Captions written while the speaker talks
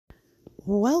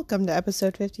Welcome to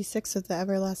episode 56 of the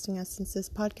Everlasting Essences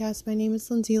podcast. My name is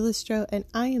Lindsay Listro, and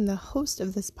I am the host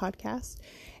of this podcast.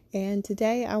 And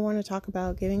today I want to talk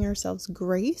about giving ourselves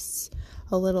grace,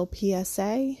 a little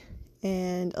PSA,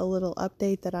 and a little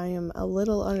update that I am a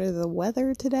little under the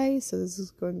weather today. So this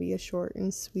is going to be a short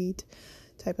and sweet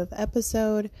type of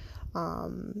episode.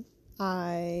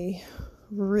 I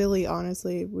really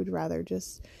honestly would rather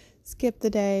just skip the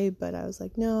day, but I was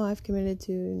like, no, I've committed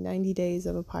to 90 days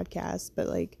of a podcast, but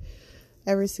like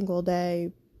every single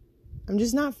day I'm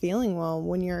just not feeling well.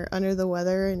 When you're under the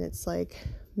weather and it's like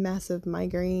massive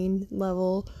migraine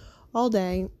level all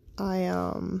day, I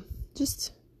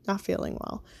just not feeling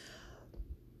well.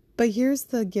 But here's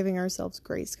the giving ourselves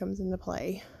grace comes into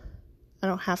play. I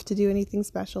don't have to do anything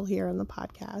special here on the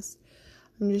podcast.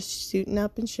 I'm just suiting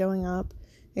up and showing up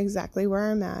exactly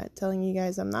where I'm at, telling you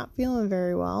guys I'm not feeling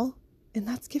very well, and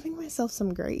that's giving myself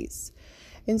some grace.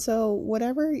 And so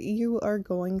whatever you are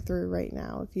going through right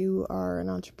now, if you are an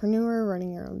entrepreneur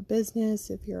running your own business,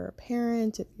 if you're a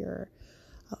parent, if you're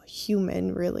a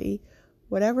human, really,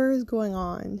 whatever is going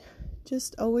on,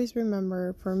 just always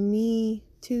remember, from me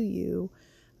to you,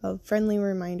 a friendly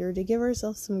reminder to give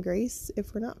ourselves some grace.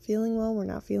 If we're not feeling well, we're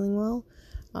not feeling well.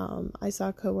 I saw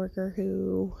a coworker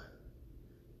who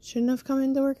shouldn't have come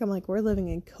into work. I'm like, we're living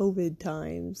in COVID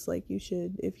times. Like, you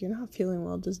should, if you're not feeling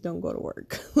well, just don't go to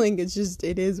work. Like, it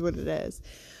is what it is.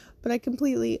 But I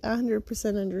completely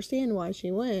 100% understand why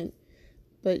she went.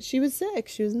 But she was sick.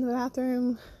 She was in the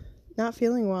bathroom, not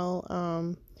feeling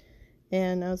well.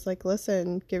 And I was like,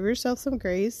 listen, give yourself some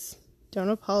grace. Don't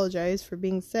apologize for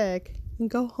being sick, and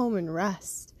go home and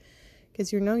rest.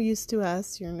 Because you're no use to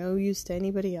us, you're no use to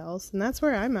anybody else. And that's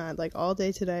where I'm at. Like, all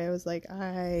day today, I was like,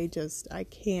 I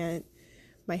can't.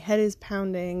 My head is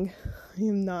pounding. I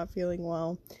am not feeling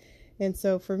well. And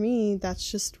so for me, that's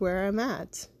just where I'm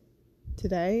at.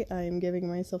 Today, I am giving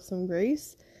myself some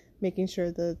grace, making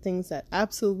sure the things that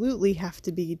absolutely have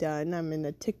to be done. I'm in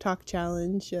a TikTok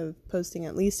challenge of posting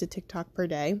at least a TikTok per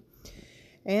day.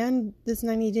 And this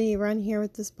 90-day run here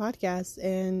with this podcast.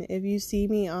 And if you see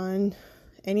me on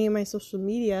any of my social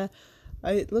media,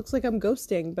 it looks like I'm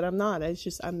ghosting, but I'm not. It's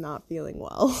just I'm not feeling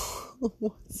well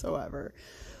whatsoever.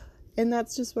 And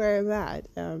that's just where I'm at.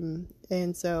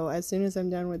 And so as soon as I'm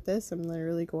done with this, I'm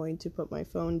literally going to put my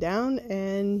phone down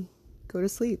and go to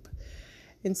sleep.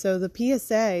 And so the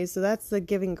PSA, so that's the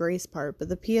giving grace part, but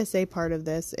the PSA part of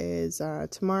this is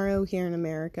tomorrow here in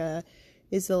America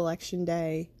is the election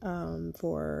day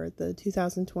for the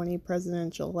 2020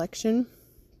 presidential election.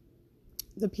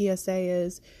 The PSA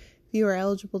is, if you are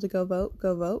eligible to go vote,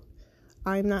 go vote.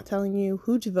 I'm not telling you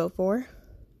who to vote for.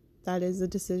 That is a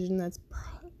decision that's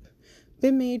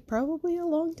been made probably a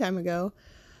long time ago.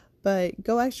 But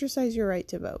go exercise your right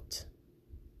to vote.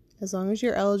 As long as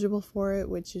you're eligible for it,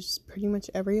 which is pretty much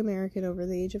every American over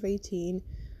the age of 18,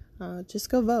 just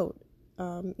go vote.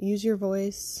 Use your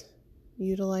voice.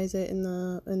 Utilize it in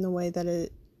the way that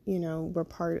it, we're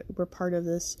part of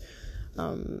this.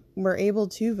 We're able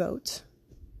to vote.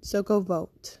 So go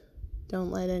vote. Don't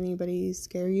let anybody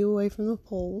scare you away from the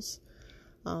polls.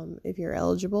 If you're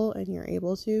eligible and you're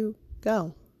able to,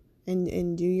 go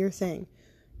and do your thing.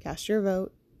 Cast your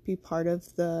vote. Be part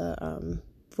of the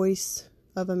voice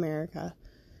of America.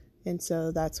 And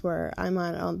so that's where I'm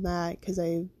at on that, because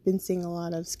I've been seeing a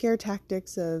lot of scare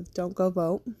tactics of don't go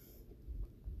vote.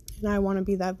 And I want to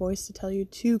be that voice to tell you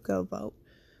to go vote.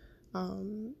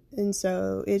 And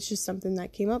so it's just something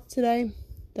that came up today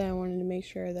that I wanted to make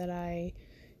sure that I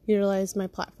utilize my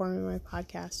platform and my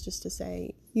podcast just to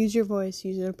say, use your voice,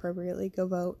 use it appropriately, go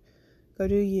vote, go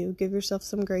do you, give yourself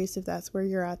some grace if that's where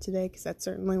you're at today, because that's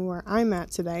certainly where I'm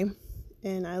at today.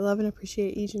 And I love and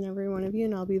appreciate each and every one of you,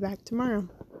 and I'll be back tomorrow.